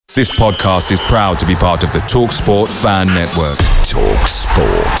This podcast is proud to be part of the TalkSport Fan Network.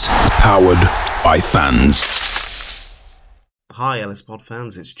 TalkSport. Powered by fans. Hi Ellis Pod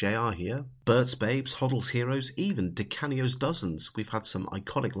fans, it's JR here. Bert's Babes, Hoddle's Heroes, even DiCanio's Dozens. We've had some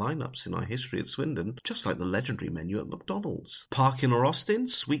iconic lineups in our history at Swindon, just like the legendary menu at McDonald's. Parkin or Austin,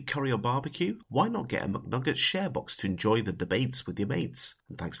 sweet curry or barbecue? Why not get a McNuggets share box to enjoy the debates with your mates?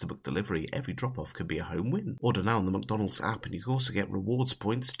 And thanks to McDelivery, every drop-off could be a home win. Order now on the McDonald's app and you can also get rewards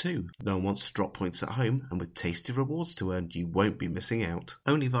points too. No one wants to drop points at home, and with tasty rewards to earn, you won't be missing out.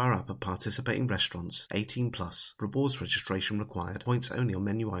 Only via app at participating restaurants. 18 plus. Rewards registration required. Points only on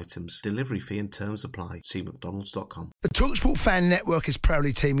menu items. Delivery fee and terms apply. See mcdonalds.com. The TalkSport Fan Network is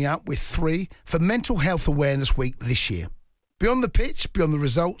proudly teaming up with 3 for Mental Health Awareness Week this year. Beyond the pitch, beyond the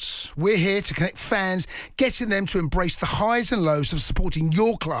results, we're here to connect fans, getting them to embrace the highs and lows of supporting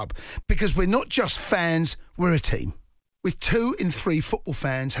your club, because we're not just fans, we're a team. With 2 in 3 football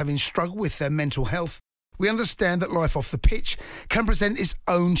fans having struggled with their mental health, we understand that life off the pitch can present its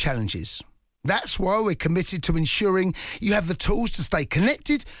own challenges. That's why we're committed to ensuring you have the tools to stay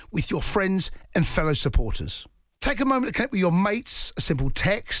connected with your friends and fellow supporters. Take a moment to connect with your mates. A simple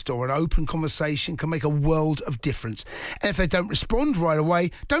text or an open conversation can make a world of difference. And if they don't respond right away,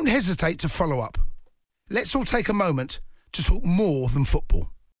 don't hesitate to follow up. Let's all take a moment to talk more than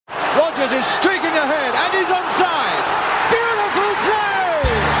football. Rodgers is streaking ahead and he's onside. Beautiful play!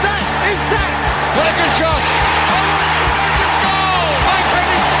 That is that! What a good shot!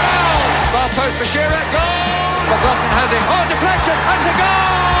 Far post for Shearer, goal! McLaughlin has it, oh deflection, and a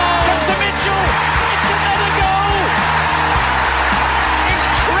goal! Comes to Mitchell, it's another goal!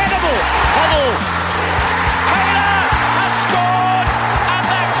 Incredible! Hoddle, Taylor has scored, and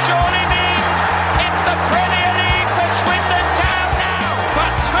that surely means it's the Premier League for Swindon Town now!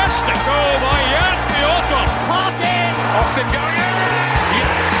 Fantastic goal by Jan Piotr! Parkin! Austin going in!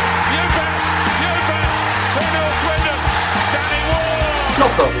 Yes! You bet! 2-0 Swindon! Danny Ward!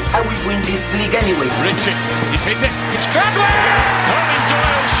 Loco, I will win this league anyway. Richard, he's hit it. It's Gradwell! Colin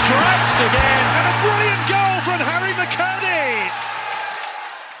Doyle strikes again. And a brilliant goal from Harry McCurdy.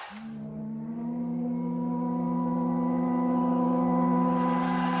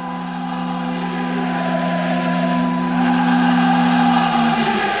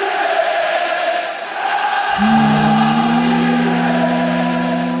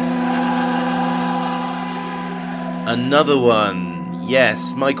 Another one.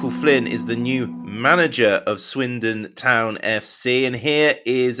 Yes, Michael Flynn is the new manager of Swindon Town FC, and here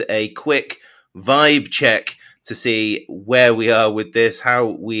is a quick vibe check to see where we are with this, how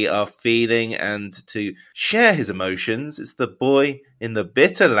we are feeling, and to share his emotions. It's the boy in the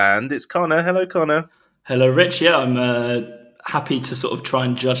bitter land. It's Connor. Hello, Connor. Hello, Rich. Yeah, I'm happy to sort of try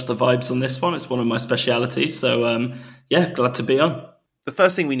and judge the vibes on this one. It's one of my specialities, so glad to be on. The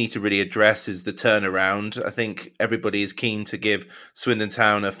first thing we need to really address is the turnaround. I think everybody is keen to give Swindon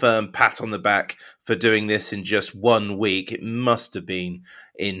Town a firm pat on the back for doing this in just 1 week. It must have been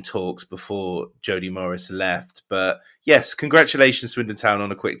in talks before Jody Morris left. But yes, congratulations, Swindon Town,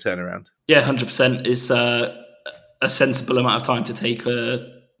 on a quick turnaround. Yeah, 100%. It's a sensible amount of time to take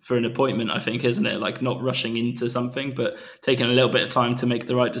for an appointment, I think, isn't it? Like not rushing into something, but taking a little bit of time to make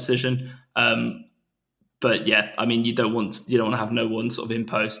the right decision. But yeah, I mean, you don't want to have no one sort of in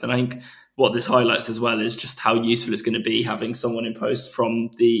post. And I think what this highlights as well is just how useful it's going to be having someone in post from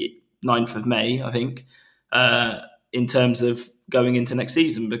the 9th of May, I think, in terms of going into next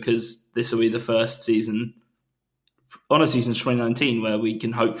season, because this will be the first season, on a season 2019, where we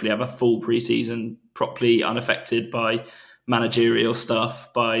can hopefully have a full pre-season properly unaffected by managerial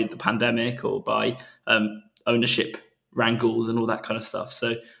stuff, by the pandemic or by ownership wrangles and all that kind of stuff.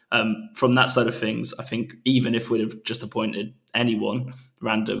 So from that side of things, I think even if we'd have just appointed anyone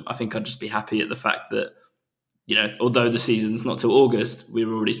random, I think I'd just be happy at the fact that, although the season's not till August,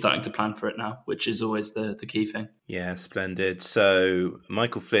 we're already starting to plan for it now, which is always the key thing. Yeah, splendid. So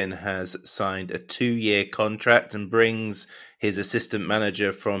Michael Flynn has signed a 2-year contract and brings his assistant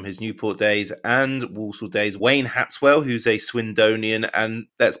manager from his Newport days and Walsall days, Wayne Hatswell, who's a Swindonian. And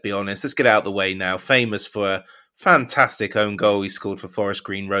let's be honest, let's get out of the way now, famous for a fantastic own goal he scored for Forest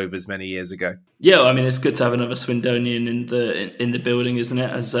Green Rovers many years ago. Yeah, I mean, it's good to have another Swindonian in the building, isn't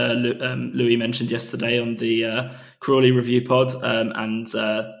it? As Louis mentioned yesterday on the Crawley review pod. I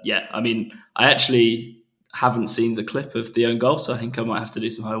mean, I actually haven't seen the clip of the own goal, so I think I might have to do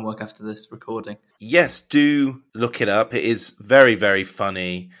some homework after this recording. Yes, do look it up. It is very, very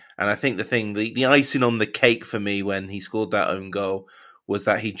funny. And I think the icing on the cake for me when he scored that own goal was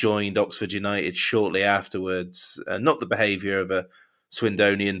that he joined Oxford United shortly afterwards. Not the behaviour of a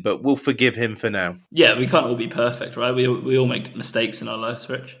Swindonian, but we'll forgive him for now. Yeah, we can't all be perfect, right? We all make mistakes in our lives,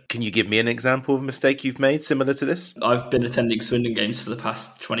 Rich. Can you give me an example of a mistake you've made similar to this? I've been attending Swindon games for the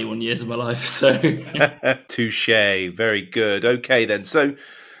past 21 years of my life, so... Touché, very good. Okay then, so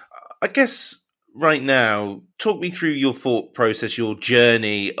I guess right now, talk me through your thought process, your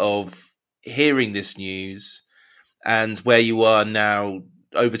journey of hearing this news and where you are now,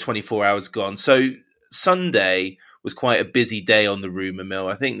 over 24 hours gone. So Sunday was quite a busy day on the rumour mill.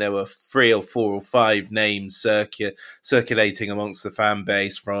 I think there were 3 or 4 or 5 names circulating amongst the fan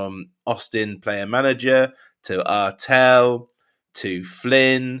base, from Austin player manager to Artell to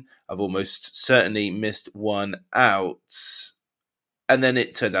Flynn. I've almost certainly missed one out. And then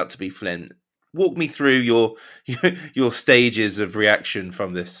it turned out to be Flynn. Walk me through your stages of reaction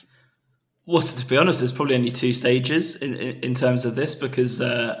from this. Well, so to be honest, there's probably only 2 stages in terms of this, because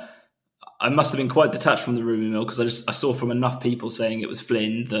I must have been quite detached from the rumour mill, because I saw from enough people saying it was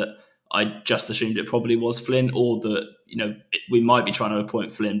Flynn that I just assumed it probably was Flynn, or that we might be trying to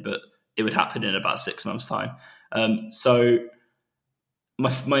appoint Flynn, but it would happen in about 6 months' time. So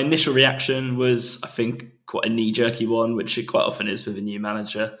my initial reaction was, I think, quite a knee-jerky one, which it quite often is with a new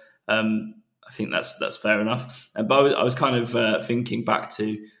manager. I think that's fair enough. But I was kind of thinking back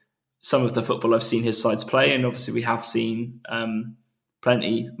to some of the football I've seen his sides play, and obviously we have seen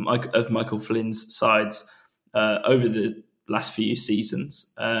plenty of Michael Flynn's sides over the last few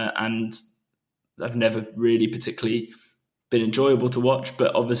seasons, and they've never really particularly been enjoyable to watch.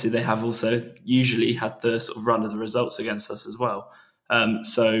 But obviously they have also usually had the sort of run of the results against us as well.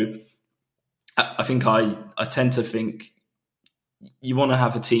 So I think I tend to think you want to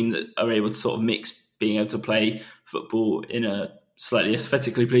have a team that are able to sort of mix being able to play football in a slightly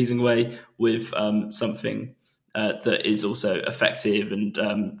aesthetically pleasing way with something that is also effective and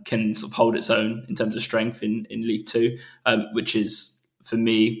can sort of hold its own in terms of strength in League Two, which is, for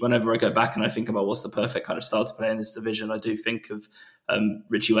me, whenever I go back and I think about what's the perfect kind of style to play in this division, I do think of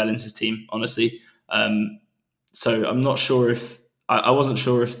Richie Wellens' team, honestly. So I'm not sure if I wasn't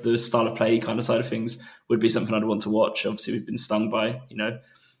sure if the style of play kind of side of things would be something I'd want to watch. Obviously, we've been stung by,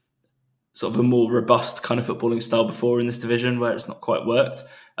 sort of a more robust kind of footballing style before in this division where it's not quite worked.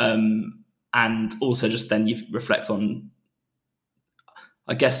 And also just then you reflect on,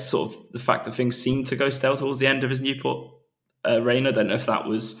 I guess, sort of the fact that things seemed to go stale towards the end of his Newport reign. I don't know if that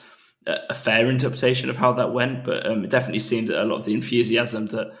was a fair interpretation of how that went, but it definitely seemed that a lot of the enthusiasm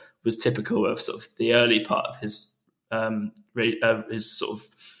that was typical of sort of the early part of his sort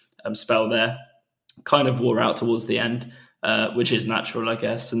of spell there kind of wore out towards the end, which is natural, I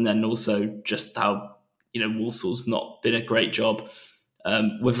guess. And then also just how, Walsall's not been a great job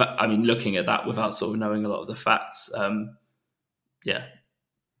looking at that without sort of knowing a lot of the facts.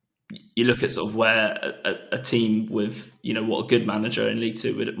 You look at sort of where a team with, what a good manager in League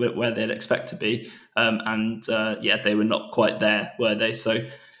Two where they'd expect to be. They were not quite there, were they? So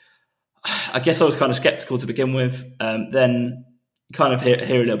I guess I was kind of sceptical to begin with. Then kind of hear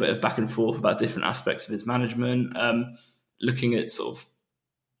a little bit of back and forth about different aspects of his management, looking at sort of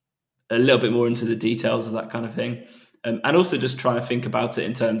a little bit more into the details of that kind of thing. And also just trying to think about it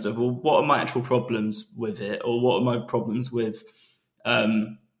in terms of, well, what are my actual problems with it? Or what are my problems with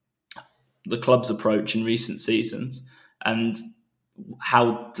the club's approach in recent seasons? And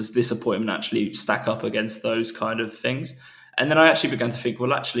how does this appointment actually stack up against those kind of things? And then I actually began to think,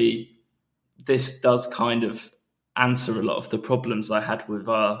 well, actually, this does kind of answer a lot of the problems I had with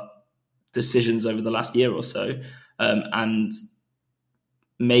our decisions over the last year or so. And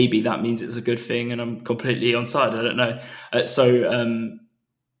maybe that means it's a good thing and I'm completely on side. I don't know.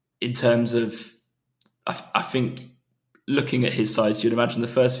 In terms of, I think looking at his size, you'd imagine the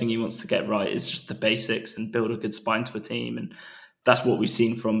first thing he wants to get right is just the basics and build a good spine to a team. And that's what we've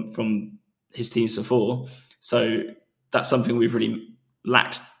seen from his teams before. So that's something we've really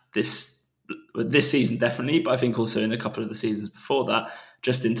lacked this season, definitely, but I think also in a couple of the seasons before that,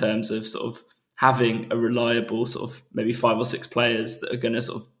 just in terms of sort of having a reliable sort of maybe 5 or 6 players that are going to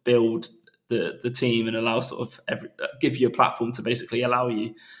sort of build the team and allow sort of give you a platform to basically allow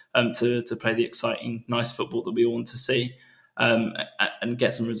you to play the exciting, nice football that we all want to see and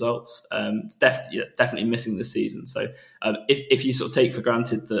get some results. Definitely missing this season. So if you sort of take for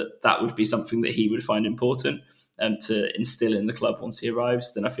granted that would be something that he would find important to instill in the club once he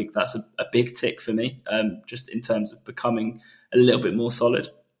arrives, then I think that's a big tick for me, just in terms of becoming a little bit more solid.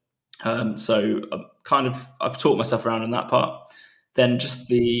 So I've talked myself around on that part. Then just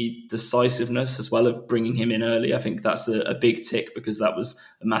the decisiveness as well of bringing him in early, I think that's a big tick, because that was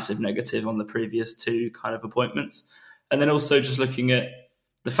a massive negative on the previous 2 kind of appointments. And then also just looking at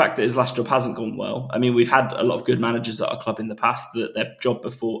the fact that his last job hasn't gone well. I mean, we've had a lot of good managers at our club in the past that their job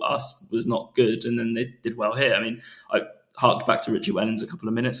before us was not good, and then they did well here. I mean, I harked back to Richie Wellens a couple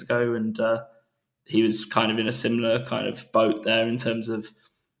of minutes ago, and he was kind of in a similar kind of boat there in terms of,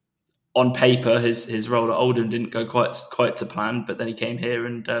 on paper, his role at Oldham didn't go quite to plan, but then he came here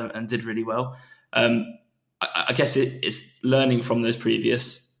and did really well. I guess it's learning from those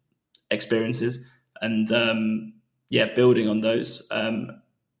previous experiences and building on those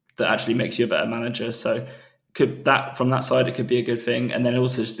that actually makes you a better manager. So from that side, it could be a good thing. And then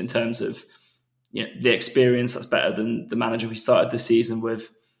also just in terms of the experience, that's better than the manager we started the season with.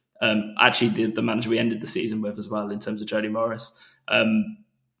 Actually, the manager we ended the season with as well, in terms of Jody Morris.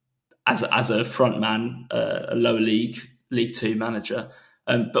 As a front man, a lower League 2 manager.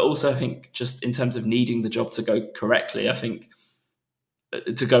 But also I think just in terms of needing the job to go correctly, I think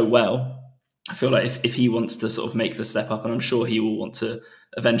to go well, I feel like if he wants to sort of make the step up, and I'm sure he will want to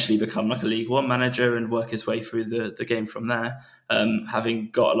eventually become like a League 1 manager and work his way through the game from there, having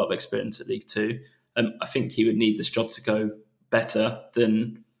got a lot of experience at League 2, I think he would need this job to go better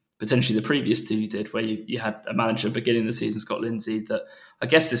than potentially the previous two did, where you had a manager beginning the season, Scott Lindsay, that I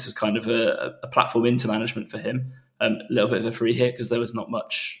guess this was kind of a platform into management for him, a little bit of a free hit because there was not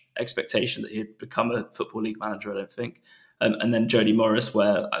much expectation that he'd become a Football League manager, I don't think. And then Jody Morris,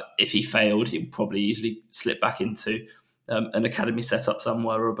 where if he failed, he'd probably easily slip back into an academy set up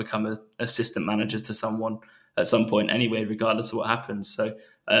somewhere or become an assistant manager to someone at some point anyway, regardless of what happens. So,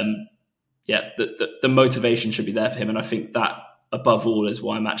 the motivation should be there for him. And I think that, above all, is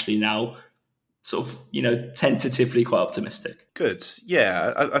why I'm actually now sort of, tentatively quite optimistic. Good.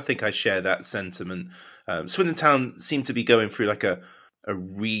 Yeah, I think I share that sentiment. Swindon Town seem to be going through like a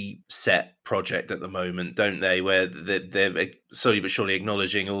reset project at the moment, don't they? Where they're slowly but surely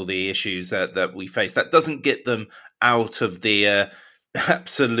acknowledging all the issues that we face. That doesn't get them out of the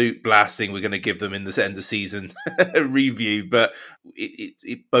absolute blasting we're going to give them in the end of season review, but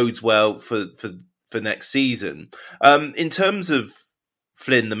it bodes well for next season. In terms of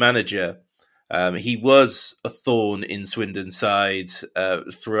Flynn, the manager, he was a thorn in Swindon's side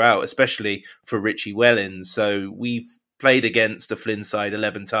throughout, especially for Richie Wellens. So we've played against a Flynn side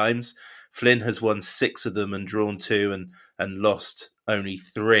 11 times. Flynn has won 6 of them and drawn 2 and lost only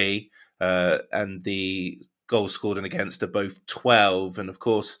 3. And the goals scored and against are both 12. And of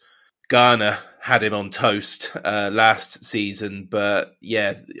course, Garner had him on toast last season. But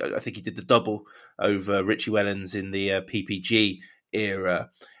yeah, I think he did the double over Richie Wellens in the PPG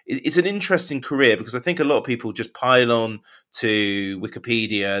era. It's an interesting career because I think a lot of people just pile on to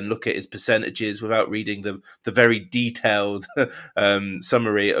Wikipedia and look at his percentages without reading the very detailed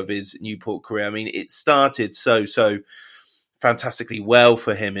summary of his Newport career. I mean, it started so fantastically well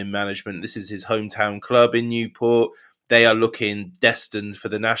for him in management. This is his hometown club in Newport. They are looking destined for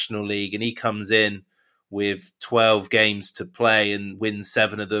the National League, and he comes in with 12 games to play and wins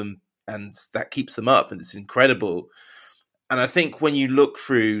 7 of them, and that keeps them up, and it's incredible. And I think when you look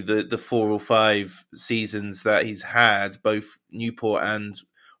through the 4 or 5 seasons that he's had, both Newport and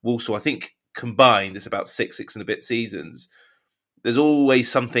Walsall, I think combined, it's about 6 and a bit seasons. There's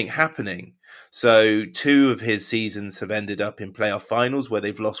always something happening. So 2 of his seasons have ended up in playoff finals where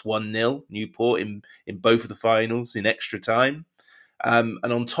they've lost 1-0, Newport, in both of the finals in extra time. And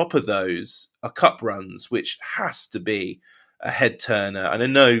on top of those are cup runs, which has to be a head turner. And I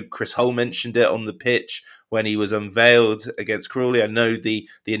know Chris Hull mentioned it on the pitch when he was unveiled against Crawley. I know the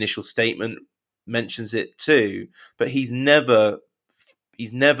initial statement mentions it too, but he's never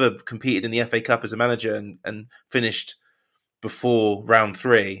competed in the FA Cup as a manager and finished before round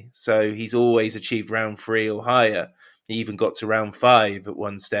 3. So he's always achieved round 3 or higher. He even got to round 5 at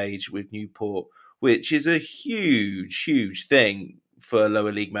one stage with Newport, which is a huge thing for a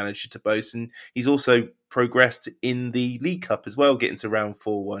lower league manager to boast. And he's also progressed in the League Cup as well, getting to round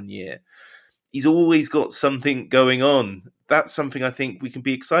 4 one year. He's always got something going on. That's something I think we can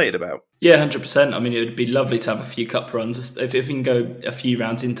be excited about. Yeah, 100%. I mean, it would be lovely to have a few cup runs. If we can go a few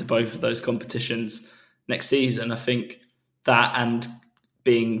rounds into both of those competitions next season, I think that and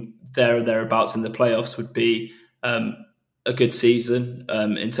being there or thereabouts in the playoffs would be a good season.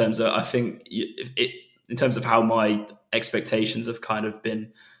 In terms of, I think, in terms of how my expectations have kind of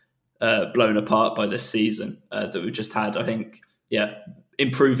been blown apart by this season that we've just had. I think,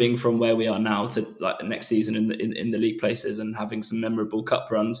 improving from where we are now to like next season in the league places and having some memorable cup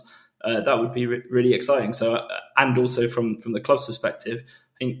runs, that would be really exciting. So, and also from the club's perspective,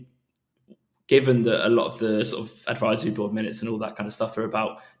 I think, given that a lot of the sort of advisory board minutes and all that kind of stuff are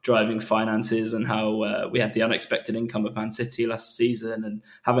about driving finances and how we had the unexpected income of Man City last season and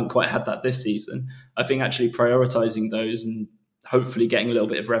haven't quite had that this season, I think actually prioritising those and hopefully getting a little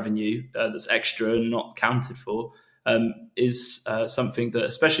bit of revenue that's extra and not accounted for, is something that,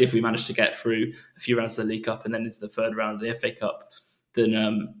 especially if we manage to get through a few rounds of the League Cup and then into the third round of the FA Cup,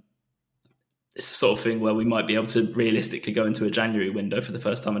 then it's the sort of thing where we might be able to realistically go into a January window for the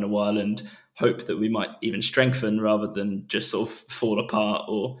first time in a while and hope that we might even strengthen rather than just sort of fall apart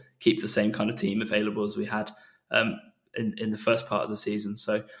or keep the same kind of team available as we had in the first part of the season.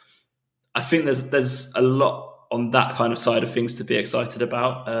 So I think there's a lot on that kind of side of things to be excited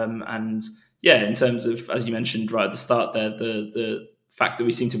about. And yeah, in terms of, as you mentioned right at the start there, the fact that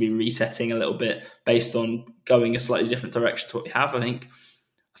we seem to be resetting a little bit based on going a slightly different direction to what we have, I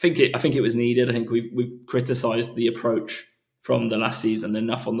think it was needed. I think we've criticised the approach from the last season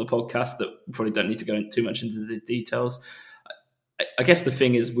enough on the podcast that we probably don't need to go too much into the details. I guess the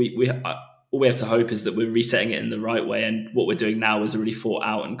thing is, all we have to hope is that we're resetting it in the right way, and what we're doing now is a really thought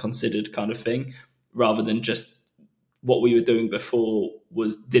out and considered kind of thing, rather than just what we were doing before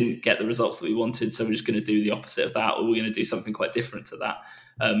didn't get the results that we wanted, so we're just going to do the opposite of that, or we're going to do something quite different to that.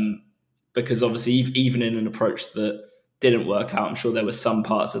 Because obviously, even in an approach that didn't work out, I'm sure there were some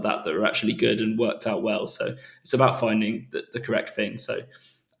parts of that were actually good and worked out well. So it's about finding the correct thing. So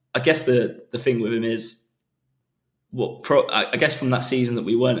I guess the thing with him is, I guess from that season that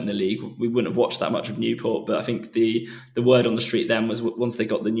we weren't in the league, we wouldn't have watched that much of Newport. But I think the word on the street then was, once they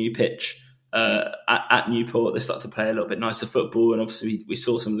got the new pitch at Newport, they started to play a little bit nicer football. And obviously we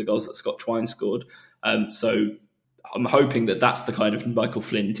saw some of the goals that Scott Twine scored. So I'm hoping that that's the kind of Michael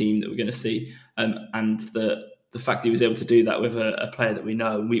Flynn team that we're going to see. And the fact that he was able to do that with a player that we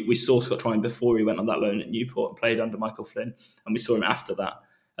know. We saw Scott Twine before he went on that loan at Newport and played under Michael Flynn. And we saw him after that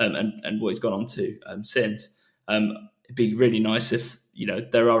and what he's gone on to since. It'd be really nice if,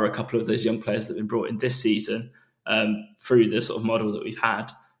 there are a couple of those young players that have been brought in this season through the sort of model that we've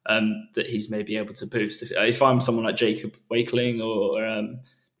had, that he's maybe able to boost. If I'm someone like Jacob Wakeling or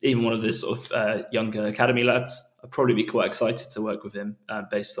even one of the sort of younger academy lads, I'd probably be quite excited to work with him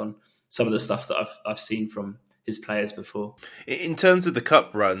based on some of the stuff that I've seen from his players before. In terms of the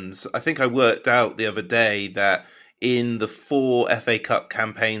cup runs, I think I worked out the other day that in the 4 FA Cup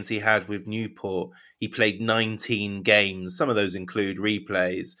campaigns he had with Newport, he played 19 games. Some of those include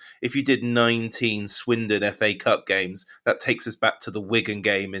replays. If you did 19 Swindon FA Cup games, that takes us back to the Wigan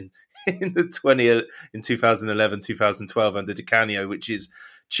game in 2011-2012 under Di Canio, which is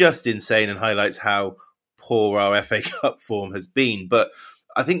just insane and highlights how poor our FA Cup form has been. But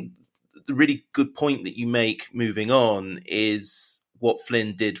I think the really good point that you make moving on is what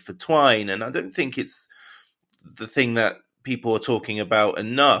Flynn did for Twine. And I don't think it's the thing that people are talking about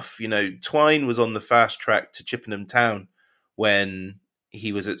enough. Twine was on the fast track to Chippenham Town when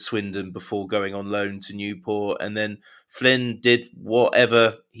he was at Swindon before going on loan to Newport. And then Flynn did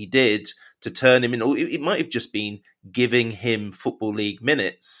whatever he did to turn him in. It might have just been giving him Football League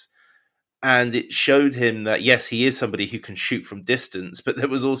minutes. And it showed him that, yes, he is somebody who can shoot from distance, but there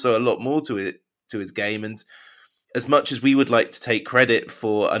was also a lot more to his game. And as much as we would like to take credit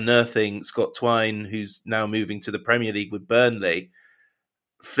for unearthing Scott Twine, who's now moving to the Premier League with Burnley,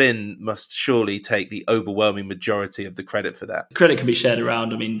 Flynn must surely take the overwhelming majority of the credit for that. Credit can be shared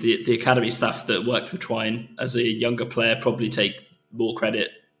around. I mean, the academy staff that worked with Twine as a younger player probably take more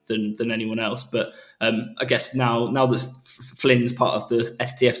credit than anyone else. But I guess now that Flynn's part of the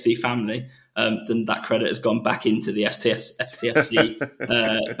STFC family, then that credit has gone back into the STFC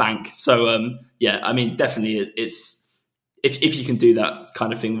bank. So I mean, definitely it's if you can do that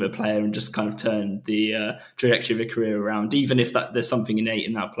kind of thing with a player and just kind of turn the trajectory of a career around, even if there's something innate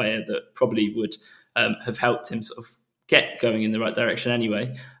in that player that probably would have helped him sort of get going in the right direction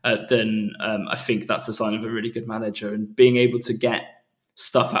anyway, then I think that's the sign of a really good manager, and being able to get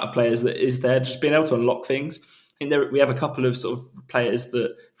stuff out of players that is there, just being able to unlock things. And we have a couple of sort of players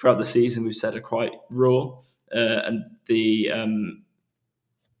that throughout the season we've said are quite raw, and the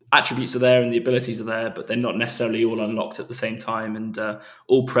attributes are there and the abilities are there, but they're not necessarily all unlocked at the same time and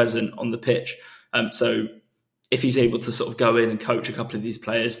all present on the pitch. So if he's able to sort of go in and coach a couple of these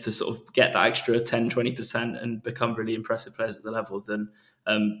players to sort of get that extra 10-20% and become really impressive players at the level, then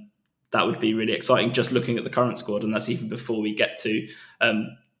that would be really exciting just looking at the current squad. And that's even before we get to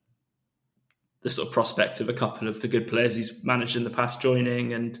the sort of prospect of a couple of the good players he's managed in the past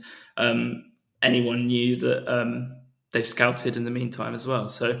joining, and anyone new that they've scouted in the meantime as well.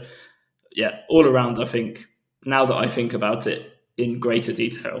 So yeah, all around, I think, now that I think about it in greater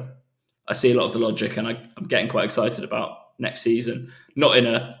detail, I see a lot of the logic, and I'm getting quite excited about next season. Not in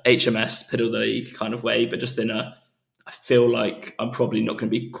a HMS, middle of the league kind of way, but just in I feel like I'm probably not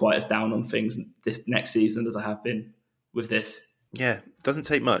going to be quite as down on things this next season as I have been with this. Yeah, doesn't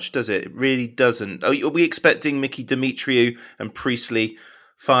take much, does it? It really doesn't. Are we expecting Mickey Demetriou and Priestley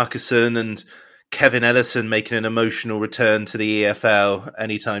Farquharson and Kevin Ellison making an emotional return to the EFL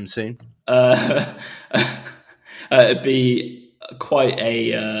anytime soon? It'd be quite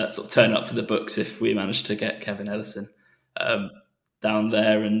a sort of turn up for the books if we managed to get Kevin Ellison down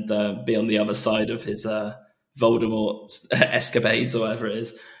there and be on the other side of his Voldemort escapades or whatever it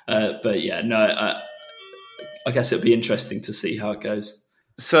is. But yeah, no, I guess it'd be interesting to see how it goes.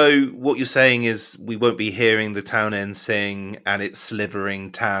 So what you're saying is we won't be hearing the town end sing and it's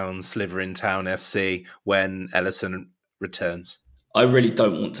Slivering Town FC when Ellison returns. I really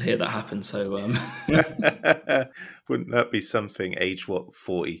don't want to hear that happen. So wouldn't that be something? Age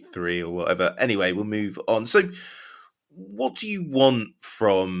 43 or whatever. Anyway, we'll move on. So what do you want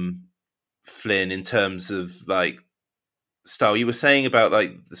from Flynn in terms of style? You were saying about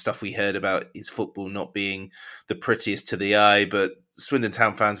the stuff we heard about his football not being the prettiest to the eye, but Swindon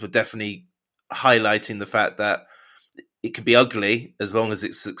Town fans were definitely highlighting the fact that it can be ugly as long as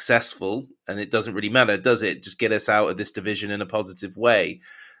it's successful, and it doesn't really matter, does it? Just get us out of this division in a positive way.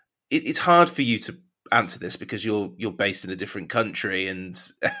 It's hard for you to answer this because you're based in a different country and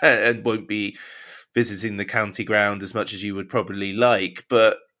won't be visiting the county ground as much as you would probably like.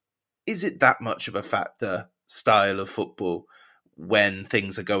 But is it that much of a factor, style of football, when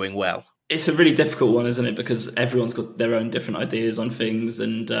things are going well? It's a really difficult one, isn't it? Because everyone's got their own different ideas on things,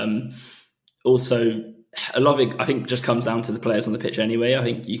 and also a lot of it, I think, just comes down to the players on the pitch anyway. I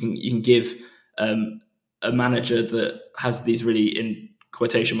think you can give a manager that has these really, in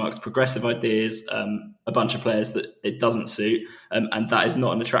quotation marks, progressive ideas, a bunch of players that it doesn't suit, and that is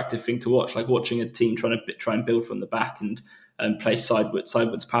not an attractive thing to watch. Like watching a team try and build from the back and play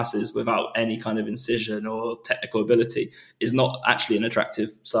sideways passes without any kind of incision or technical ability is not actually an attractive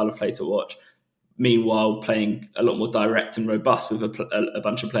style of play to watch. Meanwhile, playing a lot more direct and robust with a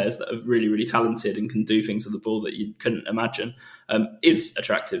bunch of players that are really, really talented and can do things with the ball that you couldn't imagine is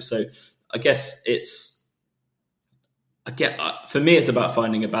attractive. So I guess for me, it's about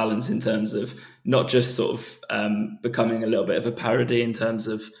finding a balance in terms of not just sort of becoming a little bit of a parody in terms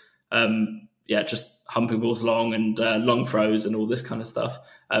of just humping balls long and long throws and all this kind of stuff.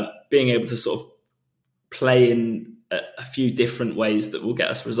 Being able to sort of play in a few different ways that will get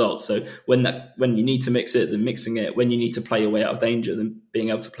us results. So when you need to mix it, then mixing it. When you need to play your way out of danger, then being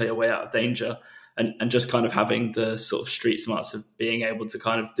able to play your way out of danger, and just kind of having the sort of street smarts of being able to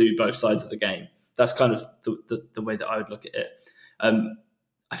kind of do both sides of the game. That's kind of the way that I would look at it.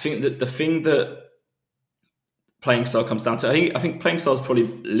 I think that the thing that playing style comes down to, I think playing style is probably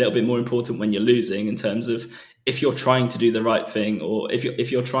a little bit more important when you're losing, in terms of if you're trying to do the right thing, or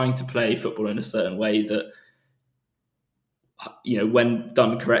if you're trying to play football in a certain way that, when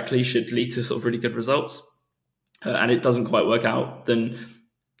done correctly, should lead to sort of really good results, and it doesn't quite work out, then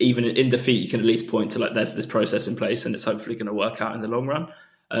even in defeat you can at least point to there's this process in place and it's hopefully going to work out in the long run.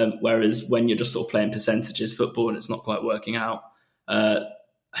 Whereas when you're just sort of playing percentages football and it's not quite working out,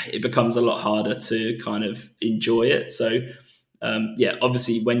 it becomes a lot harder to kind of enjoy it. So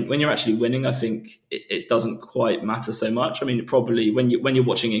obviously when you're actually winning, I think it doesn't quite matter so much. I mean, probably when you're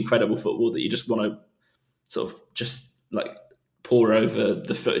watching incredible football that you just want to sort of just pour over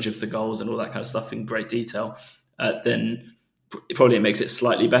the footage of the goals and all that kind of stuff in great detail, then probably it makes it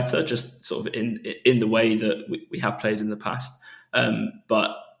slightly better, just sort of in the way that we have played in the past.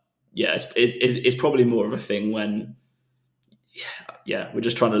 But yeah, it's probably more of a thing when we're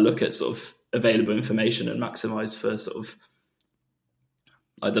just trying to look at sort of available information and maximize for sort of,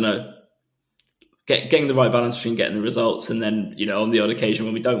 I don't know, getting the right balance between getting the results and then, on the odd occasion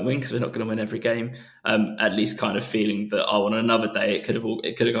when we don't win, because we're not going to win every game, at least kind of feeling that, on another day it could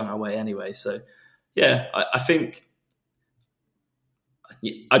have gone our way anyway. So yeah, I think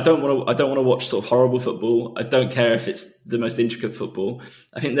I don't want to watch sort of horrible football. I don't care if it's the most intricate football.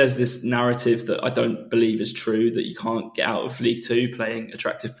 I think there's this narrative that I don't believe is true, that you can't get out of League Two playing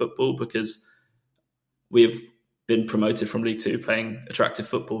attractive football, because we've been promoted from League Two playing attractive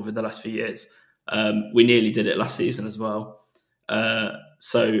football over the last few years. We nearly did it last season as well.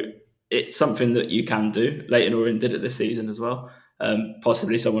 So it's something that you can do. Leighton Orient did it this season as well.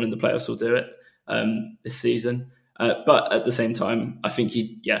 Possibly someone in the playoffs will do it this season. But at the same time, I think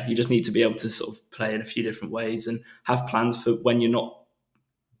you just need to be able to sort of play in a few different ways and have plans for when you're not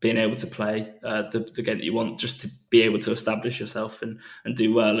being able to play the game that you want, just to be able to establish yourself and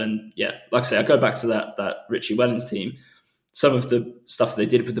do well. And yeah, like I say, I go back to that Richie Wellens team. Some of the stuff they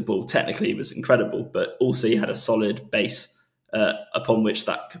did with the ball technically was incredible, but also you had a solid base upon which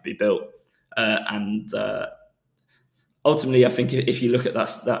that could be built. And ultimately, I think if you look at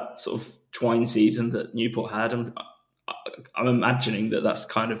that sort of Twine season that Newport had, and I'm imagining that that's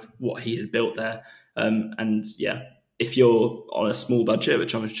kind of what he had built there. And yeah, if you're on a small budget,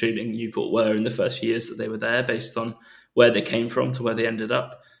 which I'm assuming Newport were in the first few years that they were there, based on where they came from to where they ended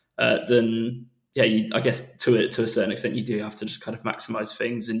up, then yeah, I guess to a certain extent, you do have to just kind of maximize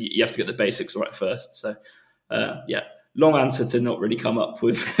things, and you have to get the basics right first. So yeah, long answer to not really come up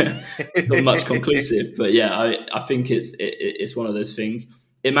with not much conclusive, but yeah, I think it's one of those things.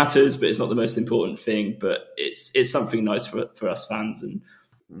 It matters, but it's not the most important thing. But it's something nice for us fans. And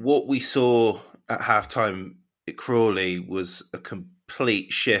what we saw at halftime at Crawley was a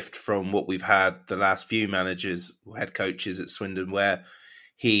complete shift from what we've had the last few managers, head coaches at Swindon, where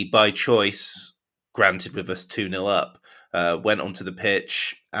he, by choice, granted with us 2-0 up, went onto the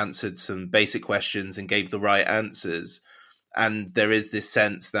pitch, answered some basic questions and gave the right answers. And there is this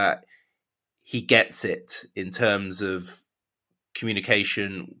sense that he gets it in terms of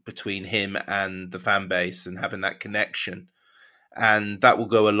communication between him and the fan base and having that connection. And that will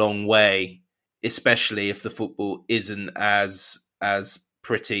go a long way, especially if the football isn't as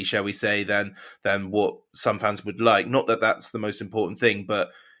pretty, shall we say, than what some fans would like. Not that that's the most important thing,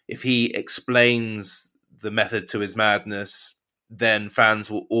 but if he explains the method to his madness, then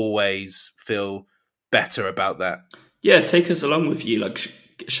fans will always feel better about that. Yeah, take us along with you. Like,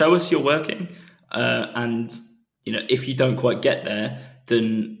 show us you're working, and if you don't quite get there,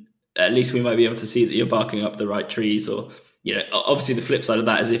 then at least we might be able to see that you're barking up the right trees. Or obviously the flip side of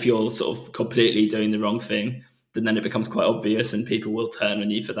that is if you're sort of completely doing the wrong thing, then it becomes quite obvious and people will turn on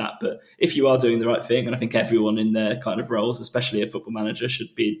you for that. But if you are doing the right thing, and I think everyone in their kind of roles, especially a football manager,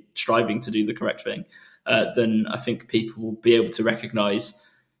 should be striving to do the correct thing, then I think people will be able to recognise,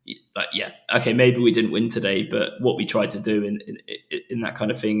 like, yeah, okay, maybe we didn't win today, but what we tried to do in that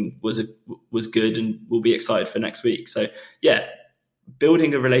kind of thing was good, and we'll be excited for next week. So yeah,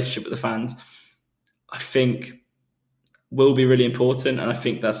 building a relationship with the fans, I think, will be really important. And I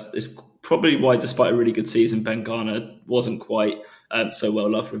think it's probably why, despite a really good season, Ben Garner wasn't quite so well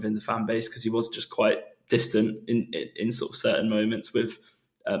loved within the fan base, because he was just quite distant in sort of certain moments with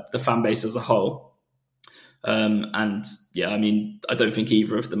the fan base as a whole. And yeah, I mean, I don't think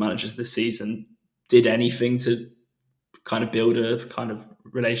either of the managers this season did anything to kind of build a kind of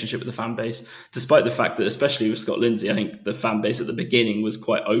relationship with the fan base, despite the fact that, especially with Scott Lindsay, I think the fan base at the beginning was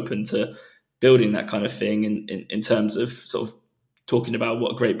quite open to building that kind of thing in terms of sort of talking about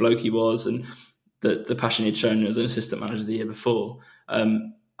what a great bloke he was and the passion he'd shown as an assistant manager the year before.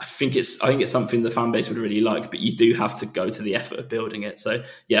 I think it's something the fan base would really like, but you do have to go to the effort of building it. So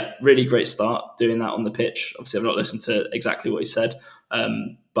yeah, really great start doing that on the pitch. Obviously, I've not listened to exactly what he said,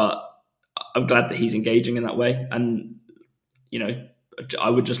 but I'm glad that he's engaging in that way. And I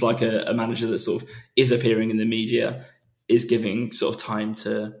would just like a manager that sort of is appearing in the media, is giving sort of time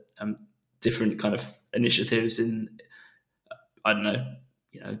to different kind of initiatives in, I don't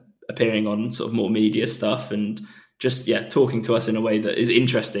know, appearing on sort of more media stuff, and just, yeah, talking to us in a way that is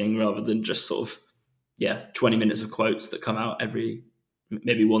interesting rather than just sort of, 20 minutes of quotes that come out every,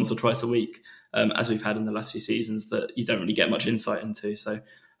 maybe once or twice a week, as we've had in the last few seasons, that you don't really get much insight into. So,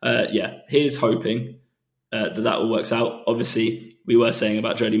 here's hoping that all works out. Obviously, we were saying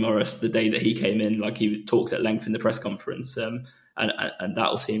about Jody Morris the day that he came in, like, he talked at length in the press conference, and that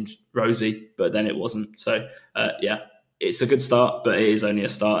all seemed rosy, but then it wasn't. So, it's a good start, but it is only a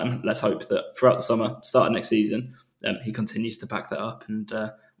start, and let's hope that throughout the summer, start of next season, he continues to back that up, and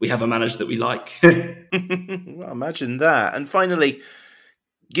we have a manager that we like. Well, imagine that. And finally,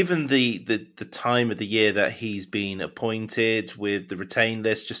 given the time of the year that he's been appointed, with the retained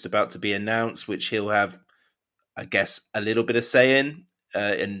list just about to be announced, which he'll have, I guess, a little bit of say in,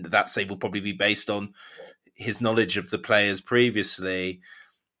 and that say will probably be based on his knowledge of the players previously.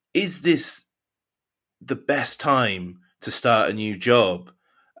 Is this the best time to start a new job?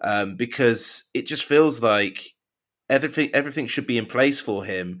 Because it just feels like everything should be in place for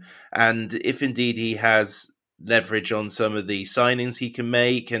him. And if indeed he has leverage on some of the signings he can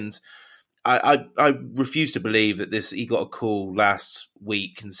make, and I refuse to believe that he got a call last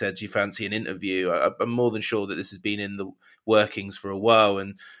week and said, do you fancy an interview? I'm more than sure that this has been in the workings for a while,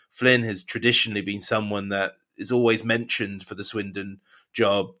 and Flynn has traditionally been someone that is always mentioned for the Swindon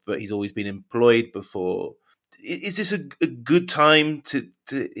job, but he's always been employed before. Is this a good time to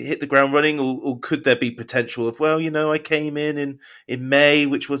hit the ground running, or could there be potential of, I came in May,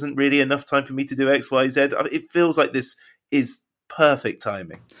 which wasn't really enough time for me to do X, Y, Z? It feels like this is perfect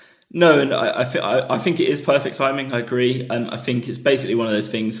timing. No, and I think it is perfect timing. I agree. I think it's basically one of those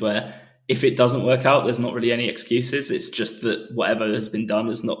things where if it doesn't work out, there's not really any excuses. It's just that whatever has been done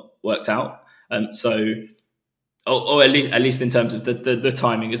has not worked out. So Or at least in terms of the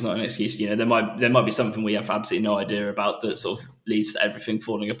timing is not an excuse. You know, there might be something we have absolutely no idea about that sort of leads to everything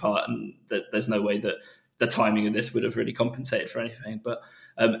falling apart, and that there's no way that the timing of this would have really compensated for anything. But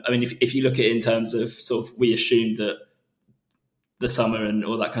I mean, if you look at it in terms of sort of, we assume that the summer and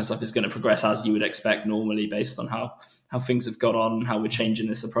all that kind of stuff is going to progress as you would expect normally, based on how things have got on and how we're changing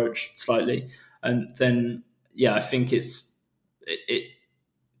this approach slightly. And then, yeah, I think it,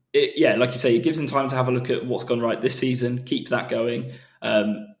 like you say, it gives him time to have a look at what's gone right this season, keep that going,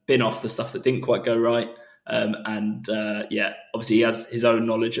 bin off the stuff that didn't quite go right. Obviously he has his own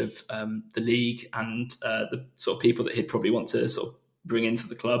knowledge of the league and the sort of people that he'd probably want to sort of bring into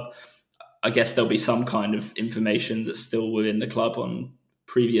the club. I guess there'll be some kind of information that's still within the club on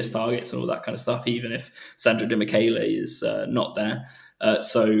previous targets and all that kind of stuff, even if Sandro Di Michele is not there. I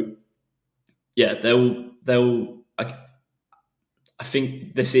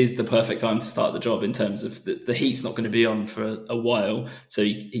think this is the perfect time to start the job in terms of the heat's not going to be on for a while, so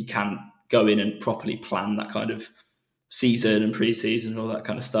he can go in and properly plan that kind of season and pre-season and all that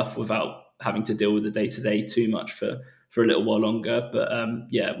kind of stuff without having to deal with the day-to-day too much for a little while longer. But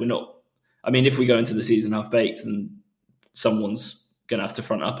we're not. I mean, if we go into the season half-baked, then someone's going to have to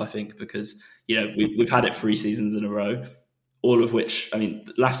front up, I think, because, you know, we've had it 3 seasons in a row, all of which, I mean,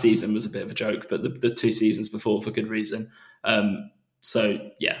 last season was a bit of a joke, but the 2 seasons before for good reason. I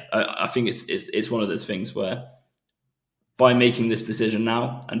think it's one of those things where by making this decision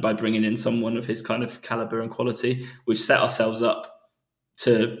now and by bringing in someone of his kind of caliber and quality, we've set ourselves up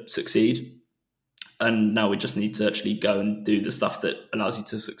to succeed. And now we just need to actually go and do the stuff that allows you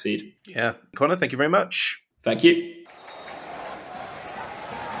to succeed. Yeah. Connor, thank you very much. Thank you.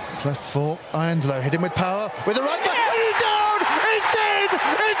 It's left for Iandolo, hit him with power, with the right foot. He's down! It's in!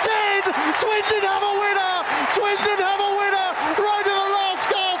 It's in! Swindon have a winner! Swindon have a winner! Right to the last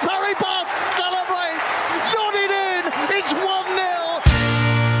goal, Parry Buff celebrates! Nodded in! It's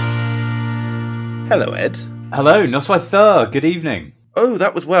 1-0! Hello, Ed. Hello, Noswaith. Good evening. Oh,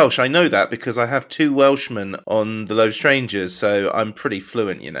 that was Welsh. I know that because I have 2 Welshmen on The Low Strangers, so I'm pretty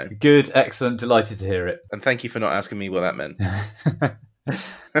fluent, you know. Good, excellent, delighted to hear it. And thank you for not asking me what that meant.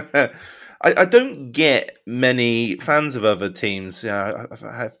 I don't get many fans of other teams. I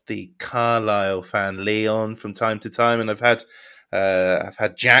have the Carlisle fan Leon from time to time, and I've had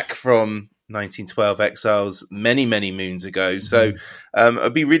Jack from 1912 Exiles many moons ago. So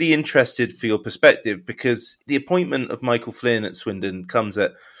I'd be really interested for your perspective, because the appointment of Michael Flynn at Swindon comes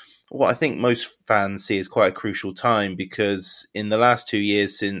at what I think most fans see as quite a crucial time, because in the last 2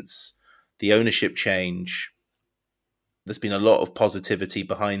 years since the ownership change, there's been a lot of positivity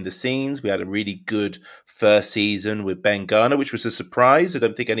behind the scenes. We had a really good first season with Ben Garner, which was a surprise. I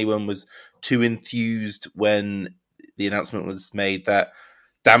don't think anyone was too enthused when the announcement was made that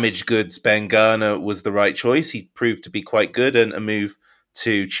damaged goods Ben Garner was the right choice. He proved to be quite good, and a move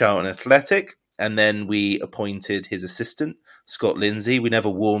to Charlton Athletic. And then we appointed his assistant, Scott Lindsay. We never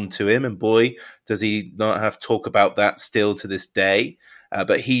warmed to him, and boy, does he not have talk about that still to this day.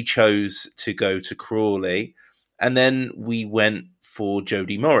 But he chose to go to Crawley. And then we went for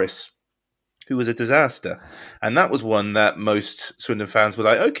Jody Morris, who was a disaster. And that was one that most Swindon fans were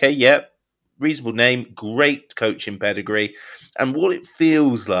like, okay, yeah, reasonable name, great coaching pedigree. And what it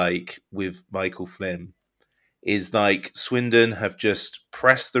feels like with Michael Flynn is like Swindon have just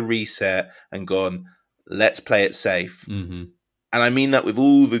pressed the reset and gone, let's play it safe. Mm-hmm. And I mean that with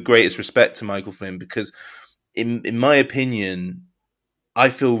all the greatest respect to Michael Flynn, because in my opinion, I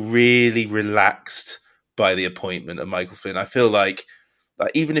feel really relaxed by the appointment of Michael Flynn. I feel like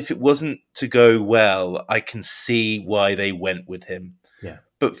even if it wasn't to go well, I can see why they went with him. Yeah.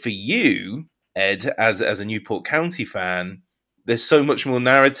 But for you, Ed, as a Newport County fan, there's so much more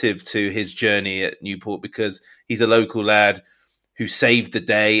narrative to his journey at Newport, because he's a local lad who saved the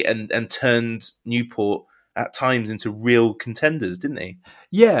day and turned Newport at times into real contenders, didn't he?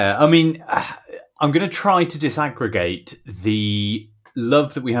 Yeah, I mean, I'm going to try to disaggregate the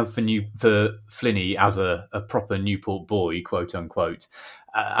love that we have for Flinny as a proper Newport boy, quote unquote,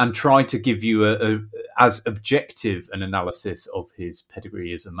 and try to give you as objective an analysis of his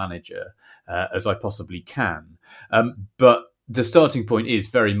pedigree as a manager as I possibly can. But the starting point is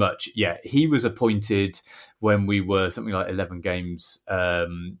very much, he was appointed when we were something like 11 games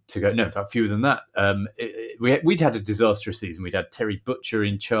to go. No, in fact, fewer than that. We'd had a disastrous season. We'd had Terry Butcher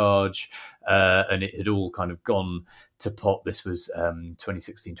in charge, and it had all kind of gone to pot. This was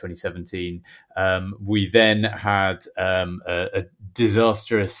 2016, 2017. We then had a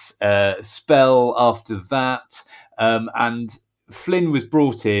disastrous spell after that. And Flynn was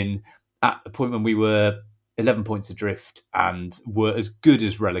brought in at a point when we were 11 points adrift and were as good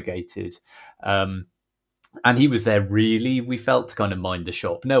as relegated. And he was there really, we felt, to kind of mind the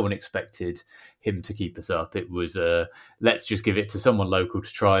shop. No one expected him to keep us up. It was let's just give it to someone local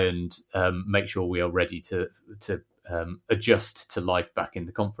to try and make sure we are ready to adjust to life back in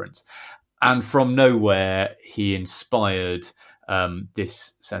the conference. And from nowhere, he inspired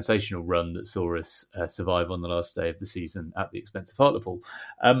this sensational run that saw us survive on the last day of the season at the expense of Hartlepool.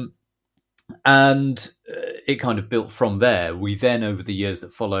 And it kind of built from there. We then, over the years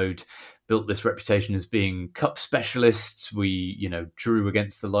that followed, built this reputation as being cup specialists. We, drew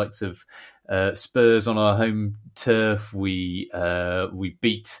against the likes of Spurs on our home turf. We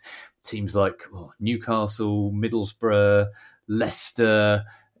beat teams like Newcastle, Middlesbrough, Leicester,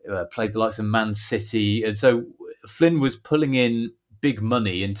 played the likes of Man City. And so Flynn was pulling in big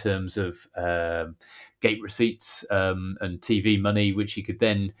money in terms of gate receipts and TV money, which he could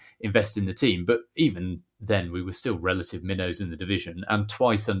then invest in the team. But even then, we were still relative minnows in the division. And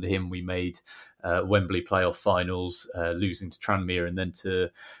twice under him, we made Wembley playoff finals, losing to Tranmere and then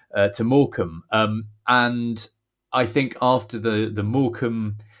to Morecambe. And I think after the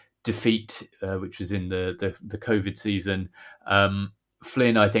Morecambe defeat, which was in the COVID season,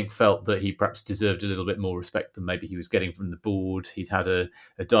 Flynn, I think, felt that he perhaps deserved a little bit more respect than maybe he was getting from the board. He'd had a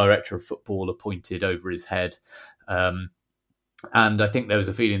director of football appointed over his head. And I think there was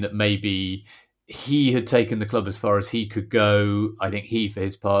a feeling that maybe he had taken the club as far as he could go. I think he, for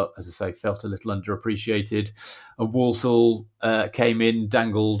his part, as I say, felt a little underappreciated. And Walsall came in,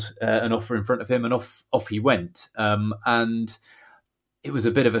 dangled an offer in front of him, and off he went. And it was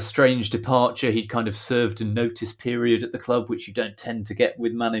a bit of a strange departure. He'd kind of served a notice period at the club, which you don't tend to get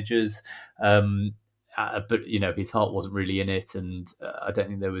with managers. But, his heart wasn't really in it. And I don't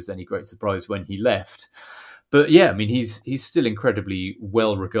think there was any great surprise when he left. But yeah, I mean, he's still incredibly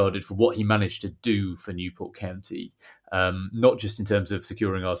well regarded for what he managed to do for Newport County. Not just in terms of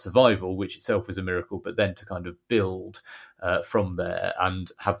securing our survival, which itself was a miracle, but then to kind of build from there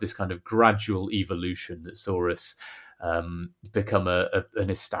and have this kind of gradual evolution that saw us become an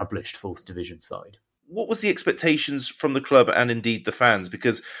established fourth division side. What was the expectations from the club and indeed the fans?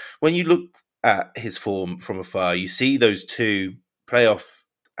 Because when you look at his form from afar, you see those two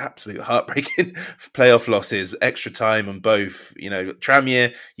absolute heartbreaking playoff losses, extra time on both.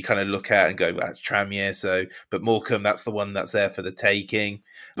 Tranmere, you kind of look at and go, well, that's Tranmere. But Morecambe, that's the one that's there for the taking.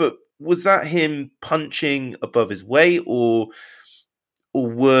 But was that him punching above his weight, or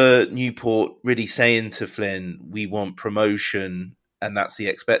were Newport really saying to Flynn, we want promotion, and that's the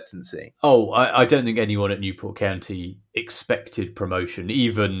expectancy? Oh, I don't think anyone at Newport County expected promotion.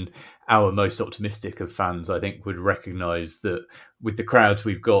 Even our most optimistic of fans, I think, would recognise that with the crowds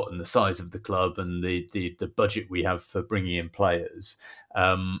we've got and the size of the club and the budget we have for bringing in players,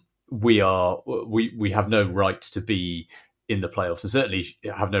 we have no right to be in the playoffs, and certainly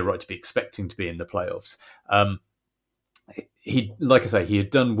have no right to be expecting to be in the playoffs. He had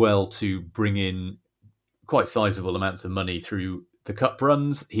done well to bring in quite sizable amounts of money through the cup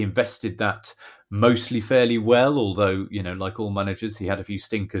runs. He invested that mostly fairly well, although, like all managers, he had a few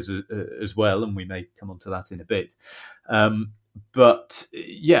stinkers as well, and we may come on to that in a bit. But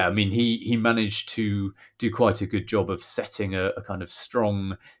yeah, I mean, he managed to do quite a good job of setting a kind of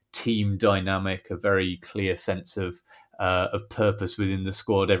strong team dynamic, a very clear sense of purpose within the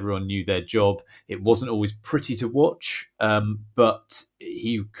squad. Everyone knew their job. It wasn't always pretty to watch, but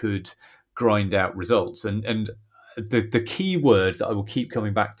he could grind out results. And the key word that I will keep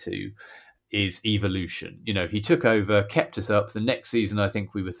coming back to is evolution. He took over, kept us up. The next season, I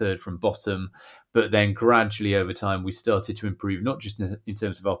think we were third from bottom, but then gradually over time, we started to improve, not just in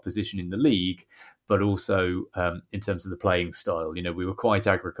terms of our position in the league, but also in terms of the playing style. We were quite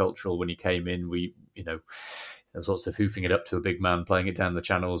agricultural when he came in. There was lots of hoofing it up to a big man, playing it down the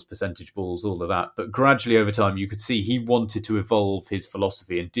channels, percentage balls, all of that. But gradually over time, you could see he wanted to evolve his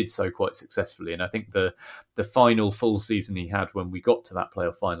philosophy and did so quite successfully. And I think the final full season he had when we got to that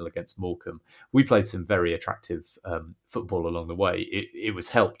playoff final against Morecambe, we played some very attractive football along the way. It was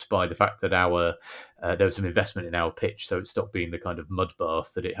helped by the fact that there was some investment in our pitch, so it stopped being the kind of mud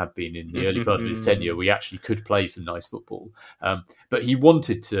bath that it had been in the early part of his tenure. We actually could play some nice football. But he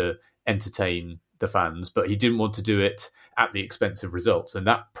wanted to entertain the fans, but he didn't want to do it at the expense of results. And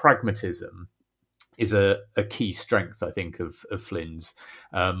that pragmatism is a key strength, I think, of Flynn's.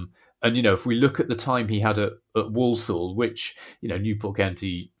 And, if we look at the time he had at Walsall, which, Newport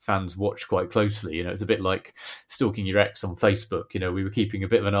County fans watched quite closely, it's a bit like stalking your ex on Facebook. We were keeping a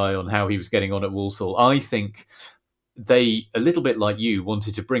bit of an eye on how he was getting on at Walsall. I think they, a little bit like you,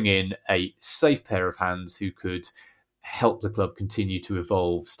 wanted to bring in a safe pair of hands who could help the club continue to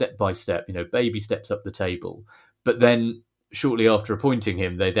evolve step by step, baby steps up the table, but then shortly after appointing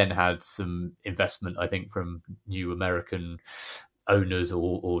him, they then had some investment, I think, from new American owners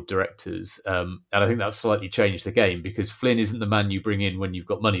or directors. And I think that slightly changed the game, because Flynn isn't the man you bring in when you've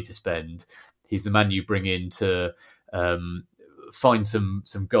got money to spend. He's the man you bring in to find some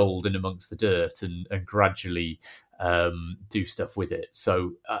gold in amongst the dirt and gradually do stuff with it.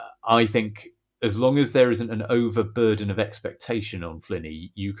 So I think as long as there isn't an overburden of expectation on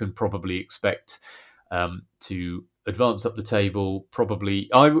Flinney, you can probably expect to advance up the table. Probably,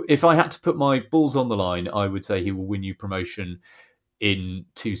 if I had to put my balls on the line, I would say he will win you promotion in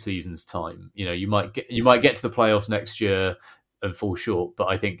 2 seasons' time. You might get to the playoffs next year and fall short, but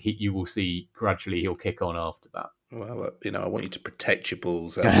I think you will see gradually he'll kick on after that. Well, I want you to protect your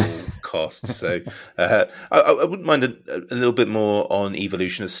balls at all costs. So I wouldn't mind a little bit more on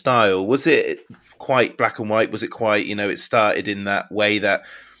evolution of style. Was it quite black and white? Was it quite, it started in that way that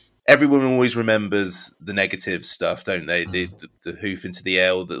everyone always remembers the negative stuff, don't they? The hoof into the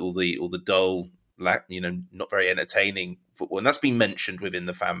L, all the dull, not very entertaining football. And that's been mentioned within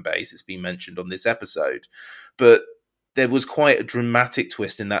the fan base. It's been mentioned on this episode. But there was quite a dramatic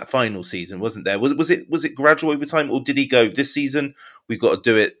twist in that final season, wasn't there? Was it gradual over time, or did he go, this season we've got to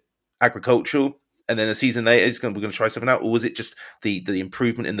do it agricultural, and then a season later we're going to try something out? Or was it just the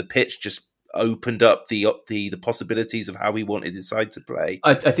improvement in the pitch just opened up the possibilities of how he wanted his side to play?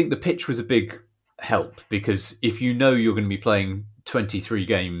 I think the pitch was a big help, because if you know you're going to be playing 23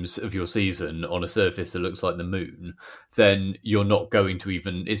 games of your season on a surface that looks like the moon, then you're not going to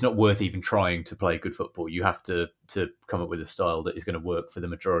it's not worth even trying to play good football. You have to come up with a style that is going to work for the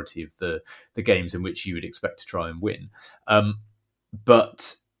majority of the games in which you would expect to try and win. So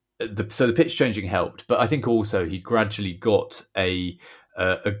the pitch changing helped, but I think also he gradually got a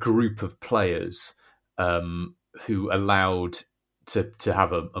group of players who allowed to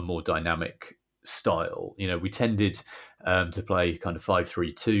have a more dynamic style. We tended to play kind of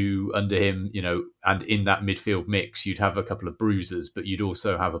 5-3-2 under him, and in that midfield mix, you'd have a couple of bruisers, but you'd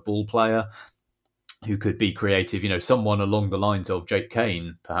also have a ball player who could be creative, someone along the lines of Jake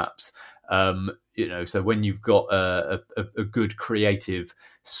Kane, perhaps. So when you've got a good, creative,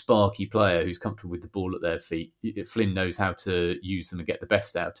 sparky player who's comfortable with the ball at their feet, Flynn knows how to use them and get the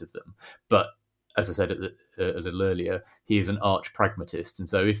best out of them. But as I said a little earlier, he is an arch pragmatist. And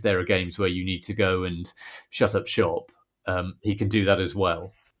so if there are games where you need to go and shut up shop, he can do that as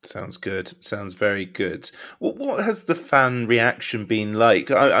well. Sounds good. Sounds very good. What has the fan reaction been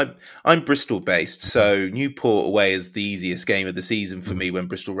like? I'm Bristol based, so Newport away is the easiest game of the season for me when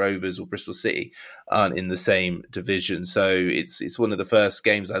Bristol Rovers or Bristol City aren't in the same division. So it's one of the first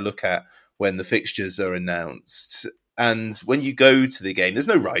games I look at when the fixtures are announced. And when you go to the game, there's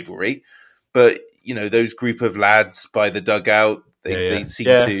no rivalry, but those group of lads by the dugout, they seem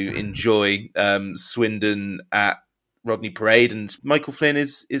to enjoy Swindon at Rodney Parade, and Michael Flynn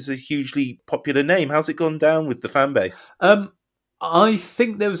is a hugely popular name. How's it gone down with the fan base? I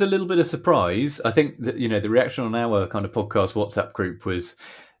think there was a little bit of surprise. I think that the reaction on our kind of podcast WhatsApp group was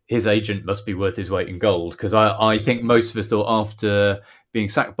his agent must be worth his weight in gold, because I think most of us thought after being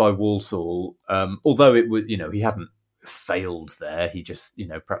sacked by Walsall, although it was he hadn't failed there, he just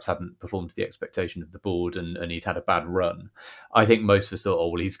perhaps hadn't performed to the expectation of the board, and he'd had a bad run. I think most of us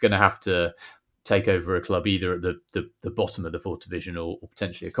thought, he's going to have to take over a club either at the bottom of the 4th division or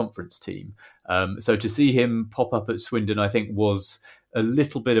potentially a conference team. So to see him pop up at Swindon, I think, was a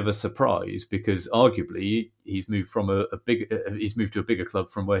little bit of a surprise, because arguably he's moved from he's moved to a bigger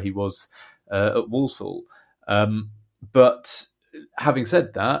club from where he was at Walsall. But having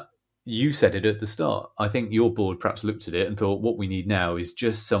said that, you said it at the start. I think your board perhaps looked at it and thought, what we need now is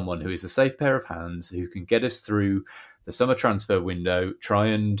just someone who is a safe pair of hands, who can get us through the summer transfer window, try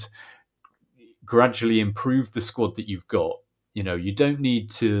and gradually improve the squad that you've got. You don't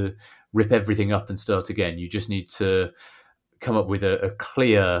need to rip everything up and start again. You just need to come up with a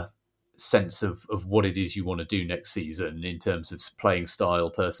clear sense of what it is you want to do next season in terms of playing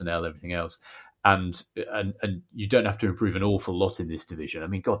style, personnel, everything else. And you don't have to improve an awful lot in this division. I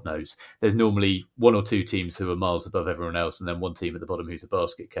mean, God knows, there's normally 1 or 2 teams who are miles above everyone else, and then one team at the bottom who's a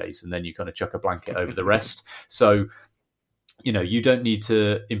basket case, and then you kind of chuck a blanket over the rest. So you don't need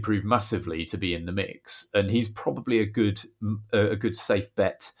to improve massively to be in the mix, and he's probably a good safe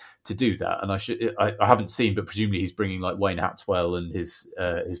bet to do that. And I haven't seen, but presumably he's bringing like Wayne Hatswell and his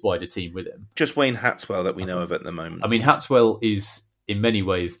wider team with him. Just Wayne Hatswell that we know of at the moment. I mean, Hatswell is in many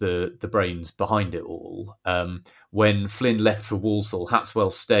ways the brains behind it all. When Flynn left for Walsall,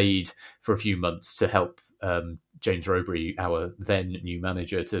 Hatswell stayed for a few months to help James Rowbury, our then new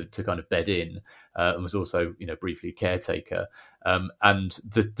manager, to kind of bed in, and was also, briefly caretaker. And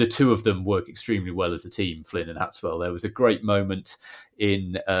the two of them work extremely well as a team, Flynn and Hatswell. There was a great moment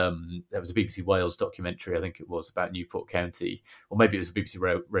in there was a BBC Wales documentary, I think it was, about Newport County, or maybe it was a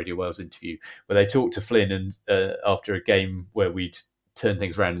BBC Radio Wales interview, where they talked to Flynn and after a game where we'd turned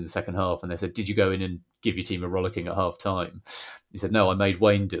things around in the second half, and they said, "Did you go in and give your team a rollicking at half time?" He said, "No, I made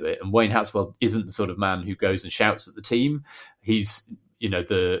Wayne do it." And Wayne Hatswell isn't the sort of man who goes and shouts at the team. He's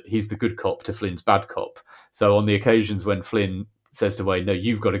the good cop to Flynn's bad cop. So on the occasions when Flynn says to Wayne, "No,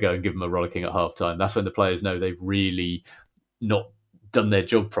 you've got to go and give them a rollicking at half time," that's when the players know they've really not done their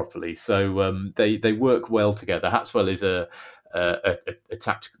job properly. So they work well together. Hatswell is the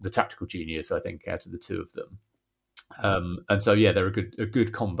tactical genius, I think, out of the two of them. And so they're a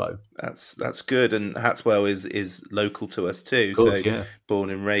good combo. That's good. And Hatswell is local to us too, course, so born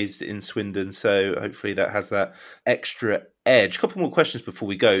and raised in Swindon. So hopefully that has that extra edge. A couple more questions before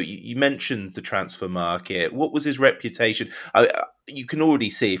we go. You mentioned the transfer market. What was his reputation? You can already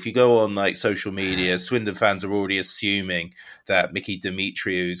see if you go on like social media, Swindon fans are already assuming that Mickey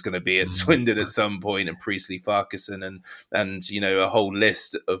Demetriou is going to be at Swindon at some point, and Priestley Farquharson, and a whole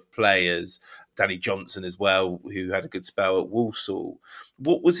list of players. Danny Johnson as well, who had a good spell at Walsall.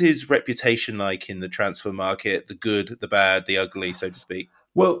 What was his reputation like in the transfer market? The good, the bad, the ugly, so to speak?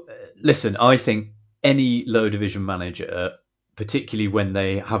 Well, listen, I think any lower division manager, particularly when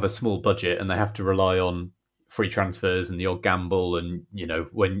they have a small budget and they have to rely on free transfers and the odd gamble, and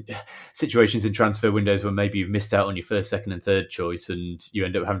when situations in transfer windows where maybe you've missed out on your first, second and third choice and you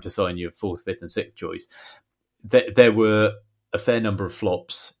end up having to sign your fourth, fifth and sixth choice, there were a fair number of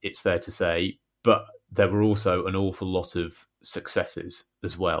flops, it's fair to say, but there were also an awful lot of successes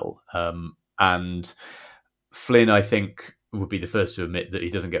as well. And Flynn, I think, would be the first to admit that he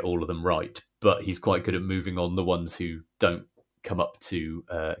doesn't get all of them right, but he's quite good at moving on the ones who don't come up to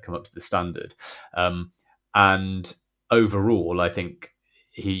the standard. And overall, I think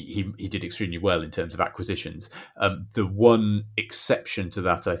he did extremely well in terms of acquisitions. The one exception to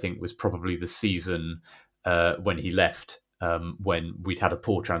that, I think, was probably the season when he left. When we'd had a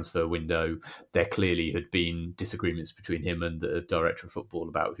poor transfer window, there clearly had been disagreements between him and the director of football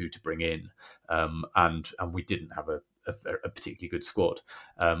about who to bring in, and we didn't have a particularly good squad,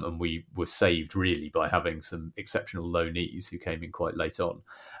 and we were saved really by having some exceptional loanees who came in quite late on.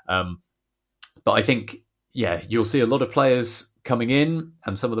 But I think, you'll see a lot of players coming in,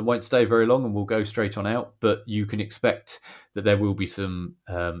 and some of them won't stay very long and will go straight on out. But you can expect that there will be some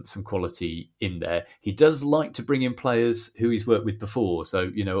quality in there. He does like to bring in players who he's worked with before. So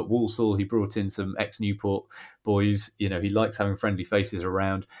at Walsall, he brought in some ex-Newport boys. He likes having friendly faces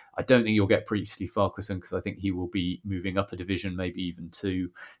around. I don't think you'll get Priestley Farquharson because I think he will be moving up a division, maybe even two,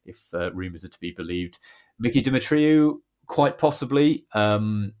 if rumours are to be believed. Mickey Demetriou, quite possibly.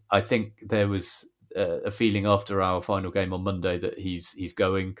 I think there was a feeling after our final game on Monday that he's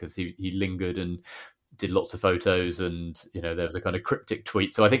going, because he lingered and did lots of photos, and there was a kind of cryptic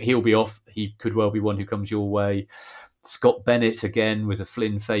tweet. So I think he'll be off. He could well be one who comes your way. Scott Bennett again was a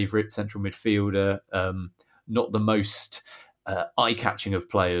Flynn favourite central midfielder. Not the most eye-catching of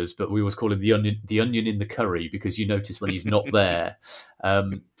players, but we always call him the onion in the curry, because you notice when he's not there.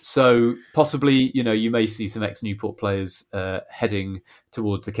 So possibly, you may see some ex-Newport players heading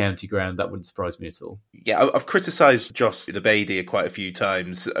towards the county ground. That wouldn't surprise me at all. Yeah, I've criticised Joss the Baidier quite a few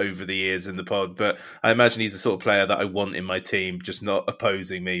times over the years in the pod, but I imagine he's the sort of player that I want in my team, just not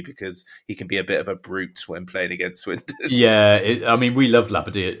opposing me, because he can be a bit of a brute when playing against Swindon. Yeah, we loved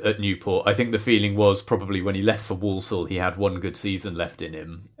Labadie at Newport. I think the feeling was probably when he left for Walsall, he had one good season left in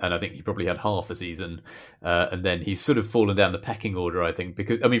him, and I think he probably had half a season, and then he's sort of fallen down the pecking order, I think,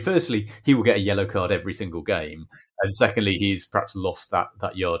 because firstly, he will get a yellow card every single game, and secondly, he's perhaps lost that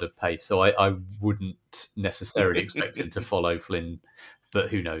yard of pace. So I wouldn't necessarily expect him to follow Flynn, but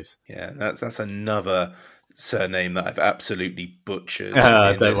who knows? Yeah, that's another surname that I've absolutely butchered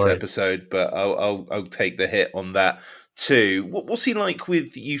in this episode, but I'll take the hit on that too. What's he like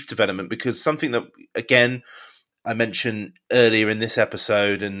with youth development? Because something that, again, I mentioned earlier in this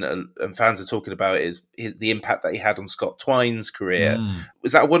episode, and fans are talking about it, is the impact that he had on Scott Twine's career.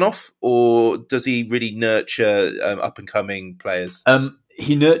 Was that a one-off, or does he really nurture up-and-coming players?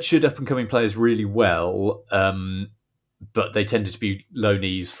 He nurtured up-and-coming players really well, but they tended to be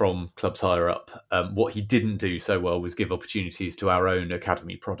loanees from clubs higher up. What he didn't do so well was give opportunities to our own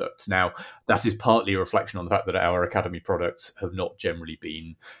academy products. Now, that is partly a reflection on the fact that our academy products have not generally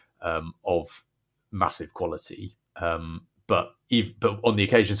been of massive quality. But on the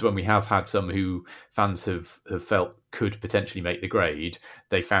occasions when we have had some who fans have felt could potentially make the grade,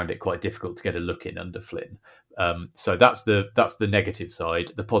 they found it quite difficult to get a look in under Flynn. So that's the negative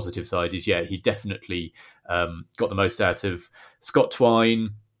side. The positive side is, he definitely got the most out of Scott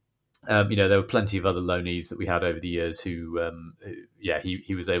Twine. There were plenty of other loanees that we had over the years who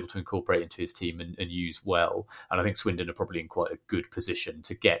he was able to incorporate into his team and use well. And I think Swindon are probably in quite a good position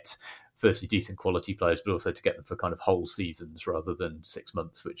to get, firstly, decent quality players, but also to get them for kind of whole seasons rather than 6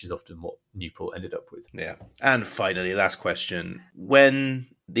 months, which is often what Newport ended up with. Yeah. And finally, last question. When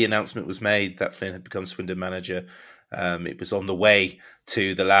the announcement was made that Flynn had become Swindon manager, it was on the way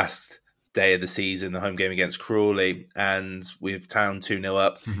to the last day of the season, the home game against Crawley, and with Town 2-0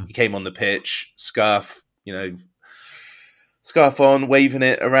 up, he came on the pitch, scarf on, waving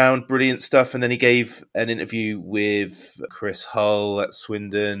it around, brilliant stuff. And then he gave an interview with Chris Hull at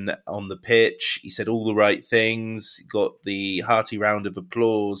Swindon on the pitch. He said all the right things, got the hearty round of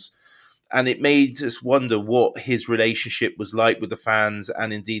applause. And it made us wonder what his relationship was like with the fans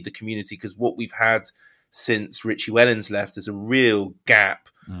and indeed the community, because what we've had since Richie Wellens left is a real gap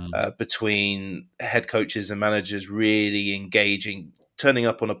between head coaches and managers really engaging, turning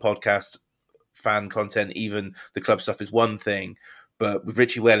up on a podcast, fan content, even the club stuff is one thing. But with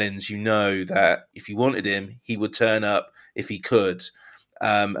Richie Wellens, you know that if you wanted him, he would turn up if he could.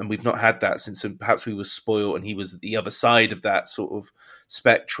 And we've not had that since perhaps we were spoiled and he was the other side of that sort of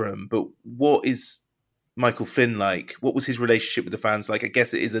spectrum. But what is Michael Flynn like? What was his relationship with the fans like? I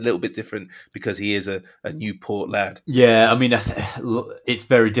guess it is a little bit different because he is a Newport lad. Yeah, I mean, it's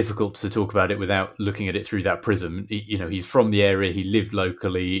very difficult to talk about it without looking at it through that prism. He's from the area, he lived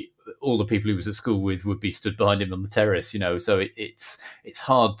locally. All the people he was at school with would be stood behind him on the terrace, so it's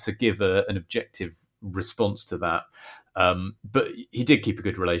hard to give an objective response to that. But he did keep a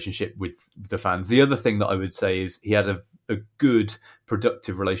good relationship with the fans. The other thing that I would say is he had a good,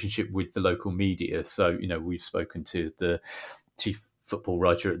 productive relationship with the local media. So, we've spoken to the chief football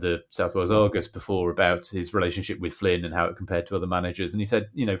writer at the South Wales Argus before about his relationship with Flynn and how it compared to other managers. And he said,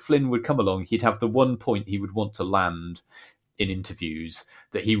 Flynn would come along, he'd have the one point he would want to land in interviews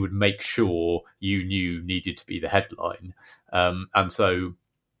that he would make sure you knew needed to be the headline. And so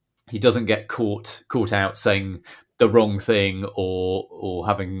he doesn't get caught out saying the wrong thing or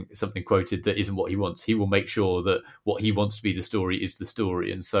having something quoted that isn't what he wants. He will make sure that what he wants to be the story is the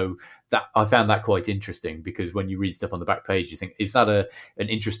story. And so that I found that quite interesting, because when you read stuff on the back page, you think, is that an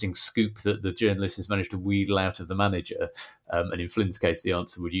interesting scoop that the journalist has managed to wheedle out of the manager? And in Flynn's case, the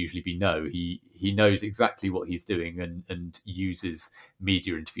answer would usually be no. He knows exactly what he's doing and uses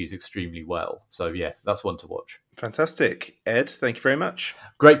media interviews extremely well. So yeah, that's one to watch. Fantastic. Ed, thank you very much.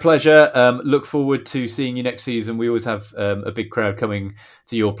 Great pleasure. Look forward to seeing you next season. We always have a big crowd coming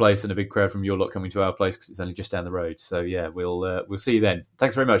to your place and a big crowd from your lot coming to our place because it's only just down the road. So yeah, we'll see you then.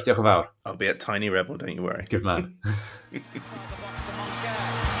 Thanks very much. Diolch yn fawr. I'll be at Tiny Rebel, don't you worry. Good man. Good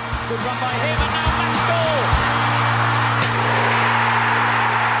run by him, and now Pascal.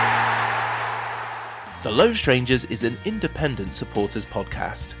 The Low Strangers is an independent supporters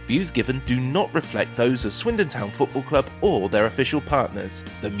podcast. Views given do not reflect those of Swindon Town Football Club or their official partners.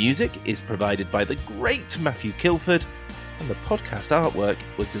 The music is provided by the great Matthew Kilford, and the podcast artwork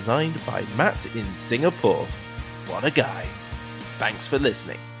was designed by Matt in Singapore. What a guy. Thanks for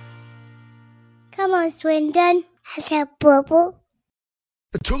listening. Come on, Swindon. Has a bubble.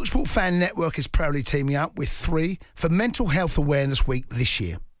 The TalkSport Fan Network is proudly teaming up with 3 for Mental Health Awareness Week this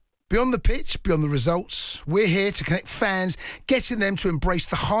year. Beyond the pitch, beyond the results, we're here to connect fans, getting them to embrace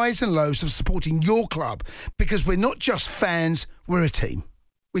the highs and lows of supporting your club, because we're not just fans, we're a team.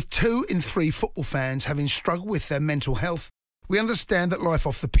 With 2 in 3 football fans having struggled with their mental health, we understand that life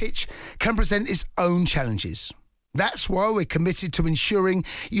off the pitch can present its own challenges. That's why we're committed to ensuring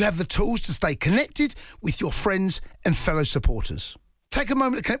you have the tools to stay connected with your friends and fellow supporters. Take a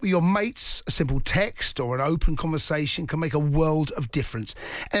moment to connect with your mates. A simple text or an open conversation can make a world of difference.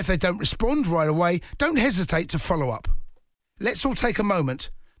 And if they don't respond right away, don't hesitate to follow up. Let's all take a moment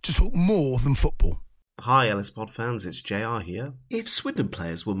to talk more than football. Hi Ellis Pod fans, it's JR here. If Swindon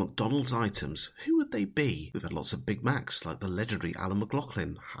players were McDonald's items, who would they be? We've had lots of Big Macs like the legendary Alan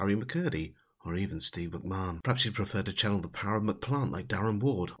McLaughlin, Harry McCurdy, or even Steve McMahon. Perhaps you'd prefer to channel the power of McPlant like Darren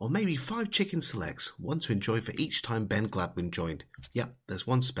Ward, or maybe 5 chicken selects, one to enjoy for each time Ben Gladwin joined. Yep, there's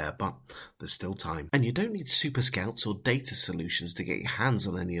one spare, but there's still time. And you don't need Super Scouts or data solutions to get your hands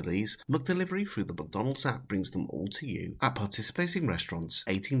on any of these. McDelivery through the McDonald's app brings them all to you. At participating restaurants,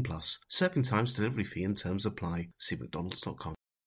 18+, serving times, delivery fee and terms apply. See mcdonalds.com.